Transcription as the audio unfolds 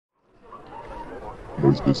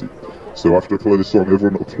always busy. So after I play this song,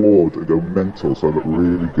 everyone applaud and go mental, so I look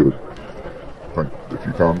really good. If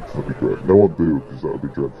you can, that'd be great. No one boo, because that would be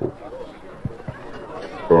dreadful.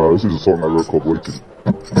 This is a song I wrote called Waiting.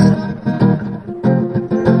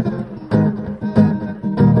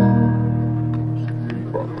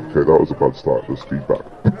 Okay, that was a bad start. Let's feedback.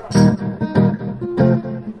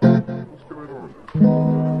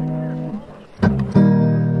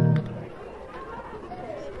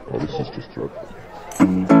 Oh, this is just dreadful.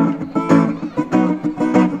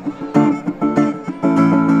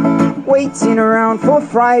 Waiting around for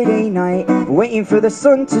Friday night, waiting for the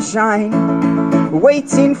sun to shine,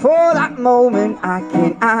 waiting for that moment I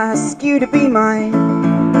can ask you to be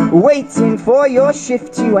mine, waiting for your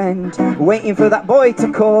shift to end, waiting for that boy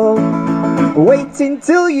to call, waiting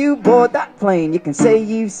till you board that plane, you can say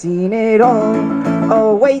you've seen it all.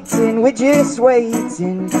 Oh, waiting, we're just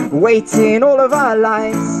waiting, waiting all of our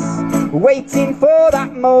lives, waiting for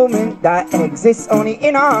that moment that exists only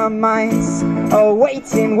in our minds. Oh,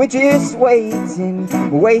 waiting, we're just waiting,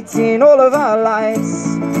 waiting all of our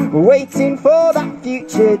lives, waiting for that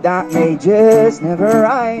future that may just never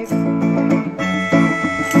arrive.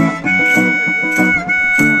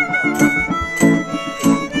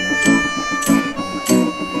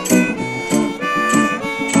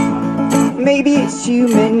 Maybe it's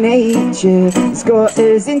human nature that's got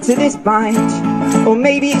us into this bind, or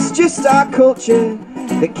maybe it's just our culture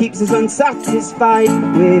that keeps us unsatisfied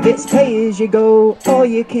with its pay-as-you-go, all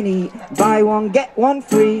you can eat, buy one get one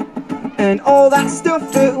free, and all that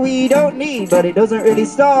stuff that we don't need. But it doesn't really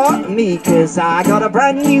stop me, cause I got a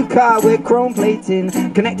brand new car with chrome plating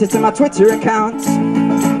connected to my Twitter account,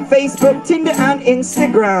 Facebook, Tinder and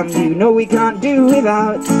Instagram, you know we can't do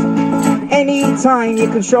without. Anytime you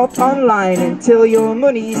can shop online until your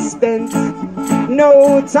money's spent,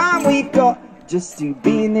 no time we've got just to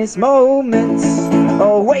be in this moment.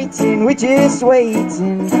 Oh, waiting, we're just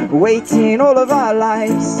waiting, waiting all of our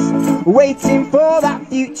lives, waiting for that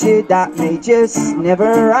future that may just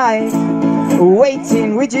never arrive.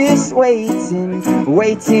 Waiting, we're just waiting,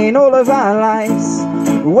 waiting all of our lives,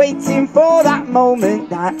 waiting for that moment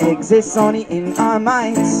that exists only in our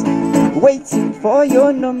minds, waiting for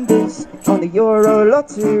your numbers on the Euro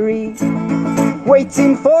lottery,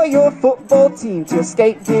 waiting for your football team to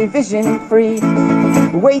escape Division 3,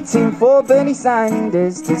 waiting for Bernie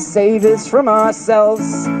Sanders to save us from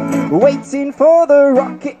ourselves, waiting for the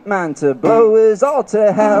Rocket Man to blow us all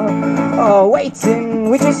to hell. Oh, waiting,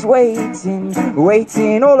 we're just waiting,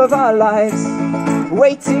 waiting all of our lives,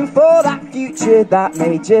 waiting for that future that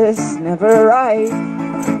may just never arrive.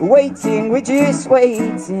 Waiting, we're just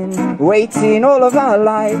waiting, waiting all of our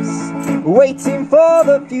lives, waiting for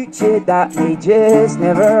the future that may just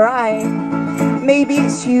never arrive. Maybe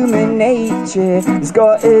it's human nature that's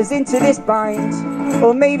got us into this bind,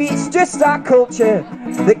 or maybe it's just our culture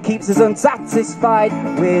that keeps us unsatisfied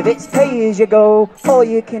with its pay-as-you-go, all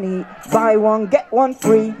you can eat, buy one get one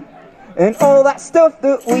free, and all that stuff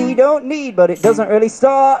that we don't need. But it doesn't really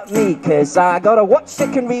stop me, cause I got a watch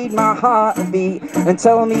that can read my heartbeat and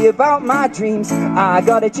tell me about my dreams. I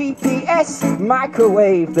got a GPS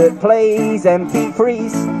microwave that plays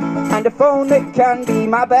MP3s, and a phone that can be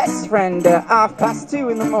my best friend at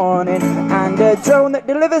 2:30 in the morning, and a drone that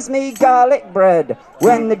delivers me garlic bread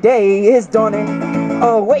when the day is dawning.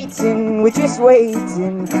 Oh, waiting, we're just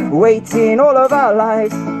waiting, waiting all of our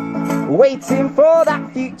lives, waiting for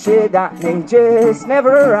that future that may just never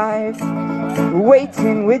arrive.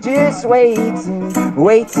 Waiting, we're just waiting,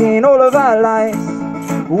 waiting all of our lives,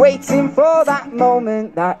 waiting for that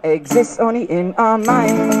moment that exists only in our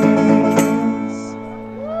minds.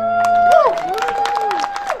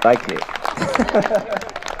 Thank you.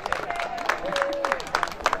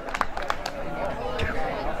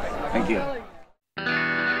 Thank you.